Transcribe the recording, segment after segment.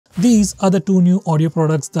These are the two new audio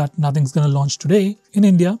products that Nothing's gonna launch today in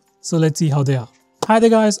India. So let's see how they are. Hi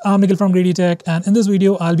there guys, I'm Nikhil from GreedyTech, and in this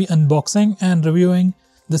video I'll be unboxing and reviewing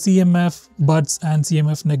the CMF Buds and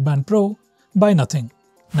CMF Neckband Pro by Nothing.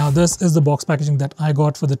 Now this is the box packaging that I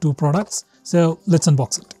got for the two products, so let's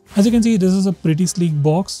unbox it. As you can see, this is a pretty sleek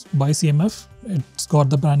box by CMF. It's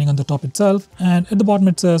got the branding on the top itself, and at the bottom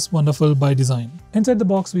it says wonderful by design. Inside the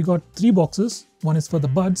box we got three boxes. One is for the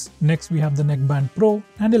buds, next we have the Neckband Pro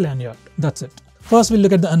and a lanyard. That's it. First we'll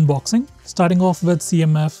look at the unboxing, starting off with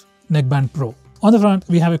CMF Neckband Pro. On the front,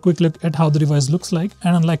 we have a quick look at how the device looks like,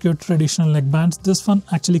 and unlike your traditional neckbands, this one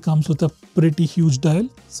actually comes with a pretty huge dial.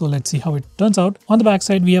 So let's see how it turns out. On the back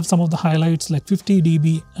side, we have some of the highlights like 50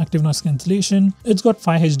 dB active noise cancellation. It's got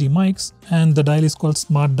 5 HD mics, and the dial is called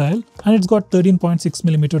Smart Dial, and it's got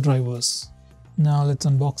 13.6mm drivers. Now let's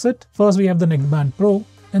unbox it. First, we have the Neckband Pro.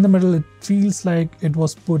 In the middle, it feels like it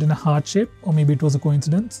was put in a heart shape, or maybe it was a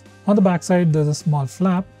coincidence. On the back side, there's a small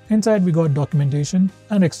flap. Inside, we got documentation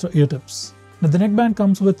and extra ear tips. Now the neckband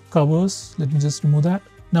comes with covers. Let me just remove that.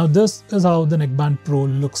 Now this is how the Neckband Pro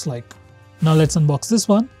looks like. Now let's unbox this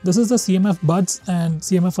one. This is the CMF Buds, and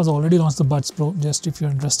CMF has already launched the Buds Pro, just if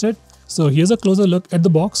you're interested. So here's a closer look at the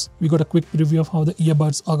box. We got a quick preview of how the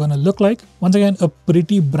earbuds are gonna look like. Once again, a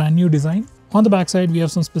pretty brand new design. On the back side, we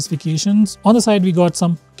have some specifications. On the side, we got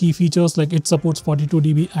some key features like it supports 42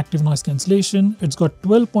 dB active noise cancellation. It's got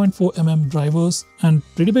 12.4mm drivers and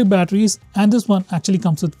pretty big batteries. And this one actually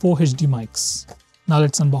comes with 4 HD mics. Now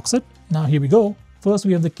let's unbox it. Now here we go. First,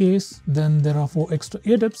 we have the case. Then there are 4 extra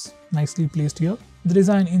ear tips nicely placed here. The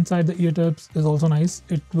design inside the ear tips is also nice.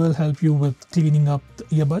 It will help you with cleaning up the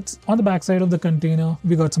earbuds. On the back side of the container,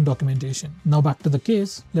 we got some documentation. Now back to the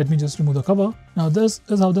case. Let me just remove the cover. Now this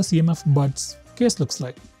is how the CMF Buds case looks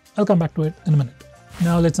like. I'll come back to it in a minute.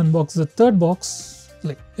 Now let's unbox the third box.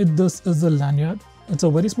 This is the lanyard. It's a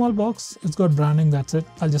very small box. It's got branding, that's it.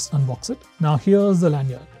 I'll just unbox it. Now here's the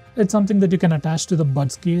lanyard. It's something that you can attach to the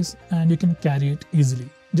Buds case and you can carry it easily.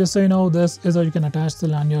 Just so you know, this is how you can attach the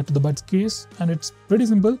lanyard to the Buds case, and it's pretty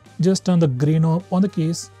simple. Just turn the gray knob on the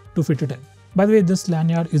case to fit it in. By the way, this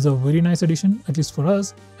lanyard is a very nice addition, at least for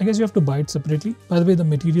us. I guess you have to buy it separately. By the way, the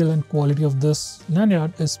material and quality of this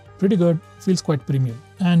lanyard is pretty good, feels quite premium.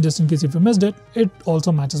 And just in case if you missed it, it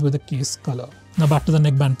also matches with the case color. Now back to the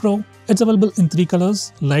Neckband Pro. It's available in 3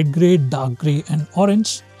 colors, light grey, dark grey and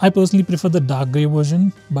orange. I personally prefer the dark grey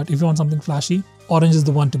version, but if you want something flashy, orange is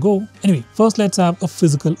the one to go. Anyway, first let's have a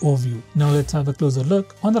physical overview. Now let's have a closer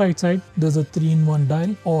look. On the right side, there's a 3-in-1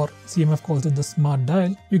 dial, or CMF calls it the Smart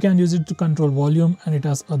Dial. You can use it to control volume, and it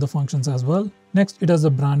has other functions as well. Next, it has the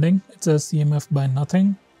branding. It says CMF by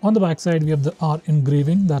Nothing. On the back side, we have the R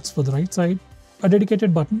engraving, that's for the right side. A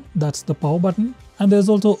dedicated button, that's the power button. And there's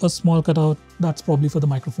also a small cutout, that's probably for the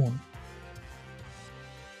microphone.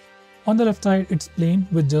 On the left side, it's plain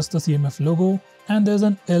with just the CMF logo, and there's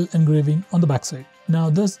an L engraving on the back side. Now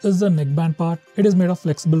this is the neckband part. It is made of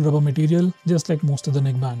flexible rubber material, just like most of the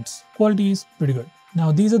neckbands. Quality is pretty good.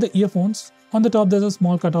 Now these are the earphones. On the top, there's a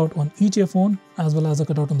small cutout on each earphone, as well as a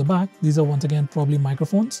cutout on the back. These are once again probably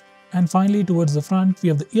microphones. And finally, towards the front, we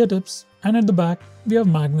have the ear tips, and at the back, we have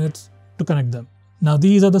magnets to connect them. Now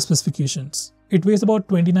these are the specifications. It weighs about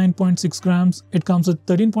 29.6 grams. It comes with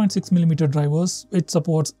 13.6mm drivers. It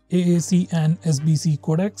supports AAC and SBC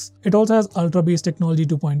codecs. It also has Ultra Bass Technology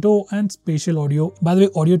 2.0 and spatial audio. By the way,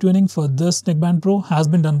 audio tuning for this Neckband Pro has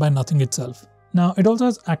been done by Nothing itself. Now it also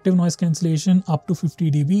has active noise cancellation up to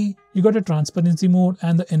 50 dB. You got a transparency mode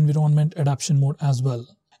and the environment adaptation mode as well.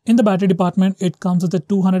 In the battery department, it comes with a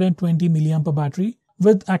 220 mAh battery.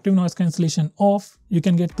 With active noise cancellation off, you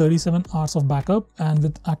can get 37 hours of backup, and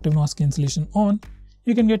with active noise cancellation on,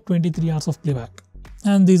 you can get 23 hours of playback.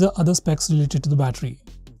 And these are other specs related to the battery.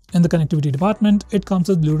 In the connectivity department, it comes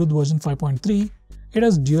with Bluetooth version 5.3. It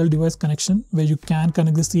has dual device connection, where you can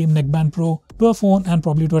connect the same Neckband Pro to a phone and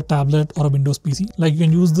probably to a tablet or a Windows PC. Like, you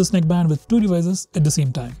can use this neckband with 2 devices at the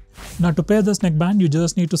same time. Now to pair this neckband, you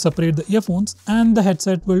just need to separate the earphones, and the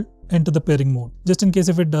headset will enter the pairing mode. Just in case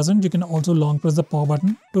if it doesn't, you can also long press the power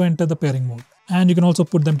button to enter the pairing mode. And you can also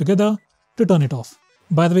put them together to turn it off.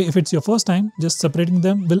 By the way, if it's your first time, just separating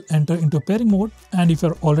them will enter into a pairing mode, and if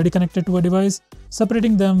you're already connected to a device,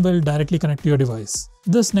 separating them will directly connect to your device.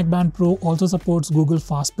 This Neckband Pro also supports Google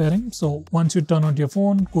Fast Pairing, so once you turn on your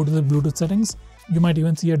phone, go to the Bluetooth settings, you might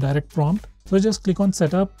even see a direct prompt. So just click on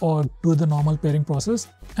setup or do the normal pairing process,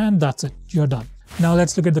 and that's it, you're done. Now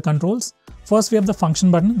let's look at the controls. First, we have the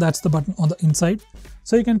function button, that's the button on the inside.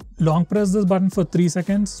 So you can long press this button for 3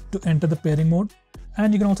 seconds to enter the pairing mode,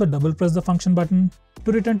 and you can also double press the function button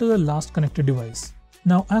to return to the last connected device.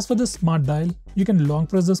 Now as for the smart dial, you can long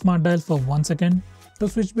press the smart dial for 1 second to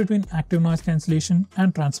switch between active noise cancellation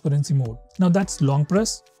and transparency mode. Now that's long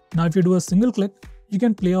press. Now if you do a single click, you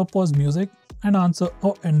can play or pause music and answer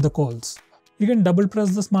or end the calls. You can double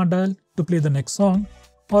press the smart dial to play the next song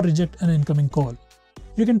or reject an incoming call.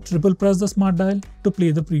 You can triple press the smart dial to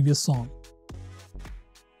play the previous song.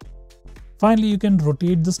 Finally, you can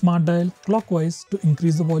rotate the smart dial clockwise to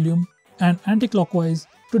increase the volume and anti-clockwise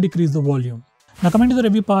to decrease the volume. Now coming to the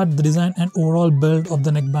review part, the design and overall build of the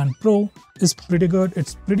Neckband Pro is pretty good.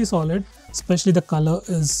 It's pretty solid, especially the color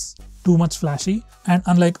is too much flashy, and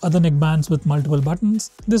unlike other neckbands with multiple buttons,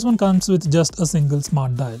 this one comes with just a single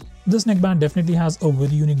smart dial. This neckband definitely has a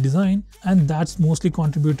very unique design, and that's mostly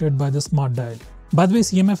contributed by the smart dial. By the way,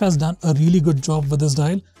 CMF has done a really good job with this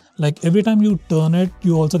dial. Like every time you turn it,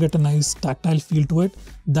 you also get a nice tactile feel to it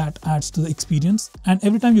that adds to the experience. And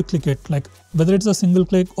every time you click it, like whether it's a single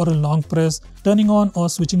click or a long press, turning on or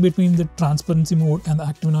switching between the transparency mode and the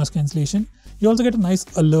active noise cancellation, you also get a nice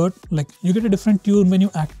alert. Like you get a different tune when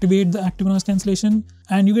you activate the active noise cancellation,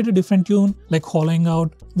 and you get a different tune like hollowing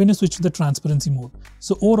out when you switch to the transparency mode.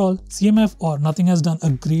 So overall, CMF or Nothing has done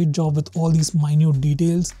a great job with all these minute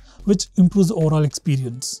details, which improves the overall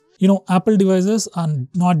experience. You know, Apple devices are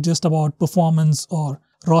not just about performance or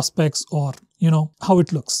raw specs or, how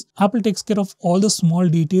it looks. Apple takes care of all the small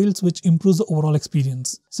details which improves the overall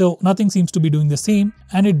experience. So Nothing seems to be doing the same,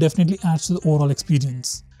 and it definitely adds to the overall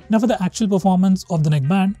experience. Now for the actual performance of the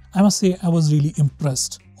neckband, I must say I was really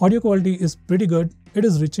impressed. Audio quality is pretty good, it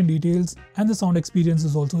is rich in details, and the sound experience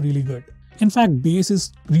is also really good. In fact, bass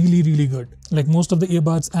is really good. Like most of the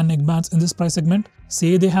earbuds and neckbands in this price segment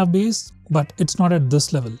say they have bass, but it's not at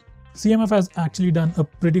this level. CMF has actually done a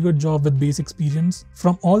pretty good job with bass experience.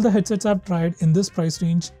 From all the headsets I've tried in this price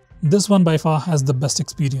range, this one by far has the best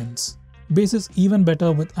experience. Bass is even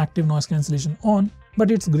better with active noise cancellation on, but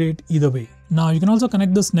it's great either way. Now you can also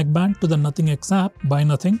connect this neckband to the Nothing X app by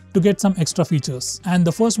Nothing to get some extra features. And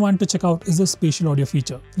the first one to check out is the spatial audio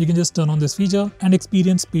feature. You can just turn on this feature and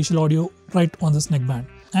experience spatial audio right on this neckband.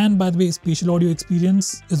 And by the way, spatial audio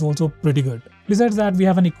experience is also pretty good. Besides that, we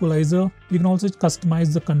have an equalizer. You can also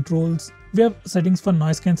customize the controls. We have settings for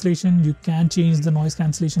noise cancellation. You can change the noise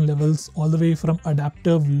cancellation levels all the way from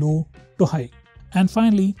adaptive low to high. And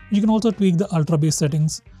finally, you can also tweak the ultra bass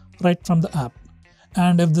settings right from the app.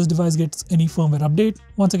 And if this device gets any firmware update,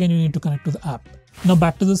 once again you need to connect to the app. Now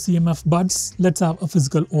back to the CMF buds, let's have a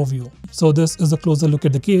physical overview. So this is a closer look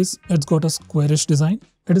at the case. It's got a squarish design.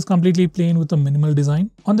 It is completely plain with a minimal design.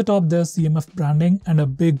 On the top there's CMF branding and a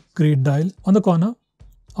big great dial on the corner.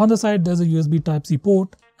 On the side there's a USB Type-C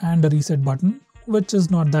port and a reset button, which is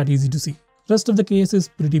not that easy to see. Rest of the case is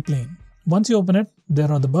pretty plain. Once you open it,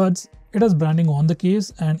 there are the buds. It has branding on the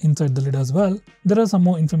case and inside the lid as well. There are some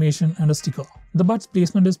more information and a sticker. The buds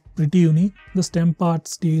placement is pretty unique. The stem part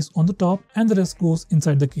stays on the top and the rest goes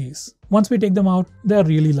inside the case. Once we take them out, they are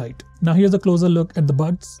really light. Now here's a closer look at the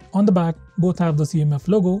buds. On the back, both have the CMF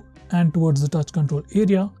logo, and towards the touch control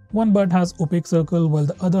area, one bud has opaque circle while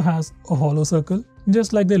the other has a hollow circle,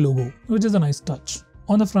 just like their logo, which is a nice touch.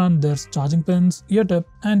 On the front, there's charging pins, ear tip,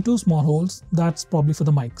 and two small holes. That's probably for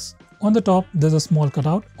the mics. On the top, there's a small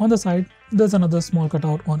cutout. On the side, there's another small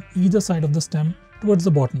cutout on either side of the stem towards the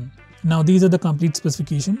bottom. Now these are the complete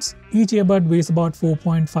specifications. Each earbud weighs about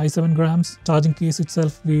 4.57 grams. Charging case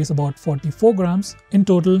itself weighs about 44 grams. In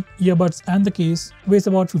total, earbuds and the case weighs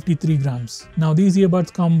about 53 grams. Now these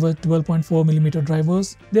earbuds come with 12.4mm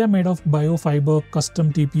drivers. They are made of biofiber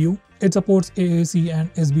custom TPU. It supports AAC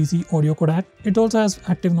and SBC audio codec. It also has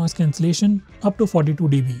active noise cancellation up to 42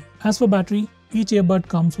 dB. As for battery, each earbud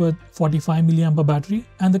comes with 45 mAh battery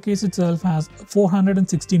and the case itself has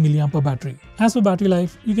 460 mAh battery. As for battery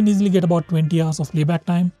life, you can easily get about 20 hours of playback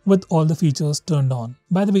time with all the features turned on.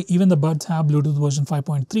 By the way, even the buds have Bluetooth version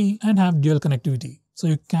 5.3 and have dual connectivity. So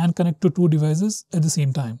you can connect to two devices at the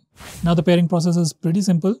same time. Now the pairing process is pretty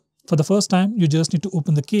simple. For the first time, you just need to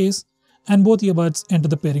open the case and both earbuds enter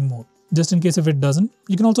the pairing mode. Just in case if it doesn't,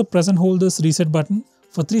 you can also press and hold this reset button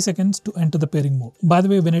for 3 seconds to enter the pairing mode. By the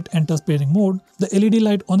way, when it enters pairing mode, the LED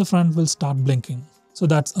light on the front will start blinking. So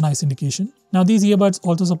that's a nice indication. Now these earbuds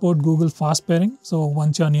also support Google Fast Pairing. So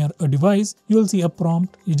once you're near a device, you will see a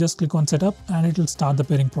prompt. You just click on setup and it will start the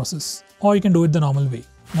pairing process. Or you can do it the normal way.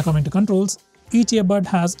 Now coming to controls, each earbud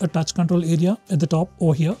has a touch control area at the top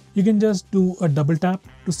over here. You can just do a double tap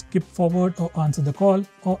to skip forward or answer the call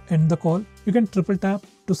or end the call. You You can triple tap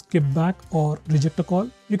to skip back or reject a call.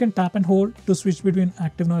 You can tap and hold to switch between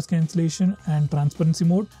active noise cancellation and transparency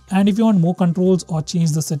mode. And if you want more controls or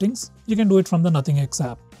change the settings, you can do it from the Nothing X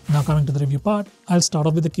app. Now coming to the review part, I'll start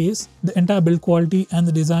off with the case. The entire build quality and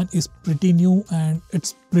the design is pretty new and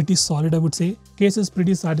it's pretty solid, I would say. Case is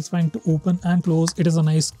pretty satisfying to open and close. It has a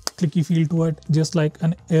nice clicky feel to it, just like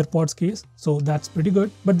an AirPods case. So that's pretty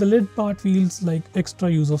good. But the lid part feels like extra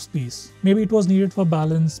use of space. Maybe it was needed for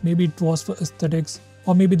balance, maybe it was for aesthetics,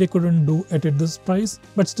 or maybe they couldn't do it at this price.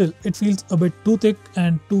 But still, it feels a bit too thick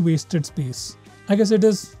and too wasted space. I guess it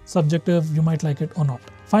is subjective, you might like it or not.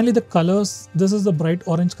 Finally, the colors. This is the bright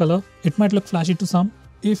orange color. It might look flashy to some.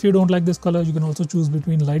 If you don't like this color, you can also choose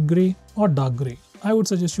between light gray or dark gray. I would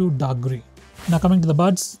suggest you dark gray. Now coming to the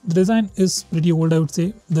buds, the design is pretty old, I would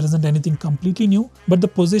say. There isn't anything completely new, but the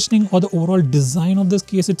positioning or the overall design of this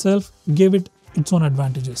case itself gave it its own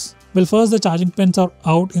advantages. Well, first, the charging pins are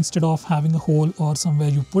out instead of having a hole or somewhere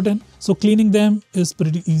you put in. So cleaning them is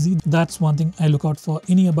pretty easy. That's one thing I look out for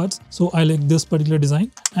in earbuds. So I like this particular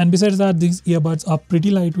design. And besides that, these earbuds are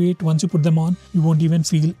pretty lightweight. Once you put them on, you won't even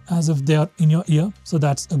feel as if they are in your ear. So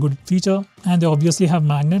that's a good feature. And they obviously have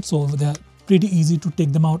magnets, so they're pretty easy to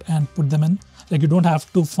take them out and put them in. Like, you don't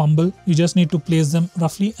have to fumble. You just need to place them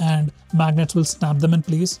roughly and magnets will snap them in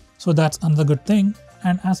place. So that's another good thing.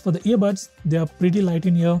 And as for the earbuds, they are pretty light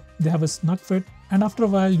in ear, they have a snug fit, and after a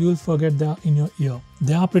while you'll forget they are in your ear.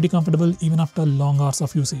 They are pretty comfortable even after long hours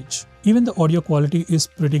of usage. Even the audio quality is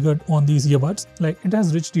pretty good on these earbuds, like it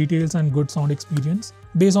has rich details and good sound experience.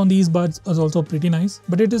 Bass on these buds is also pretty nice,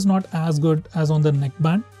 but it is not as good as on the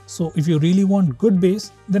Neckband. So if you really want good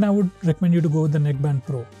bass, then I would recommend you to go with the Neckband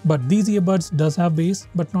Pro. But these earbuds does have bass,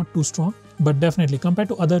 but not too strong. But definitely compared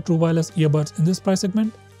to other true wireless earbuds in this price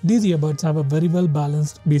segment, these earbuds have a very well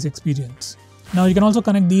balanced bass experience. Now you can also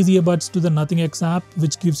connect these earbuds to the Nothing X app,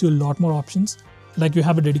 which gives you a lot more options. Like, you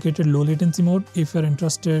have a dedicated low latency mode if you're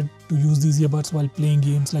interested to use these earbuds while playing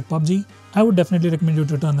games like PUBG. I would definitely recommend you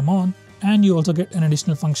to turn them on. And you also get an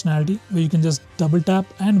additional functionality where you can just double tap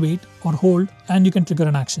and wait or hold and you can trigger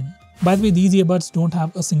an action. By the way, these earbuds don't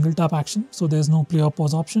have a single tap action, so there's no play or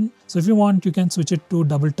pause option. So if you want, you can switch it to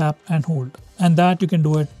double tap and hold. And that you can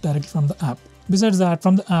do it directly from the app. Besides that,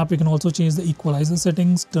 from the app, you can also change the equalizer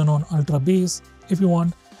settings, turn on ultra bass if you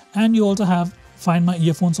want. And you also have Find My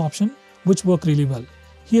Earphones option, which work really well.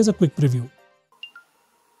 Here's a quick preview.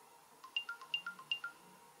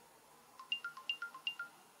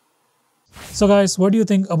 So guys, what do you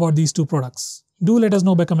think about these two products? Do let us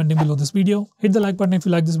know by commenting below this video. Hit the like button if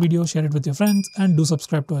you like this video, share it with your friends, and do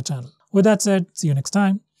subscribe to our channel. With that said, see you next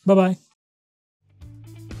time. Bye bye.